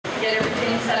get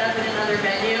everything set up in another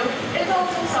venue. It's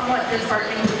also somewhat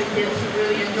disheartening for the kids who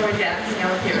really enjoy dancing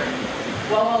out here.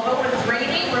 Well, although it's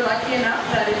raining, we're lucky enough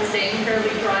that it's staying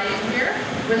fairly dry in here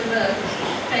with the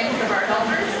thanks of our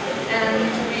helpers, and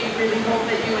we really hope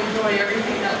that you enjoy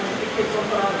everything that the kids will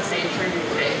put on the stage for you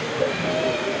today.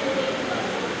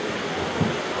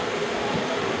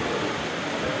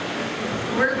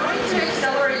 We're going to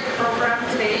accelerate the program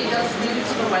today just due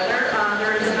to the weather.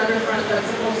 There is another front that's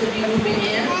supposed to be moving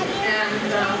in, and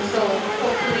so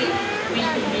hopefully we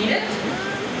can beat it.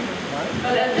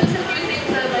 But just a few things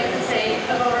I'd like to say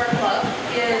about our club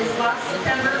is last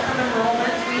September from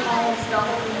enrollment we almost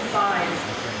doubled in size.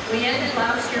 We ended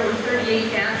last year with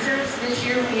 38 dancers. This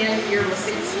year we ended the year with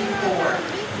 64.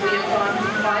 We have gone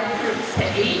from 5 groups to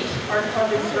 8. Our club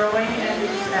is growing and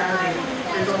expanding.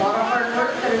 There's a lot of hard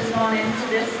work that has gone into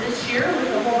this year with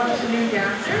a whole bunch of new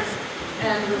dancers,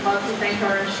 and we'd love to thank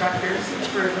our instructors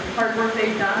for the hard work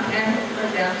they've done and our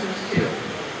dancers too.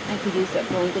 I could use that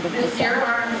for this year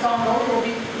our ensemble will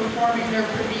be performing their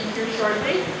Pryvit here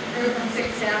shortly. Grew from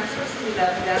 6 dancers to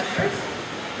 11 dancers.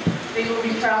 They will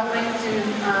be traveling to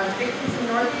Dickinson,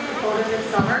 North Dakota this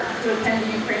summer to attend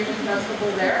the Ukrainian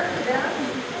festival there to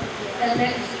dance. And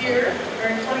next year, or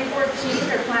in 2014,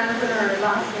 their plans are an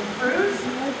Alaskan cruise,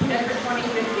 and for 2015,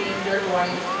 they're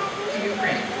going to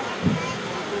Ukraine.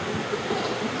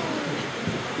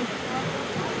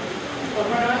 Well,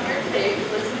 we're not here today to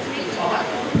listen to me talk,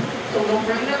 so we'll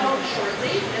bring them out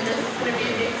shortly, and this is going to be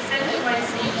the extent of my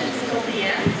speeches until the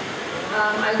end.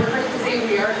 I would like to say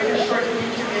we are going to shorten the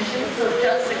intermission, so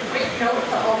just a quick note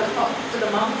to all the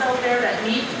moms out there that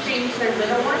need to change their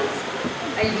little ones.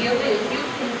 Ideally, if you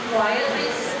can quietly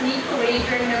sneak away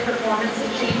during their performance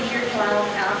and change your child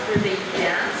after they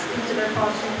dance into their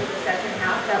costume for the second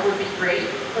half, that would be great.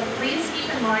 But please keep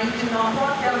in mind, do not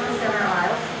walk down the center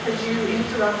aisle because you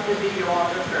interrupt the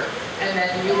videographer, and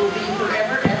then you will be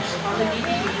forever etched on the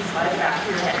DVDs by the back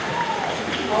of your head.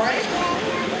 All right?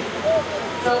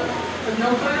 So, with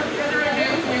no further ado,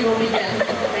 we will begin.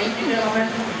 Thank you, gentlemen.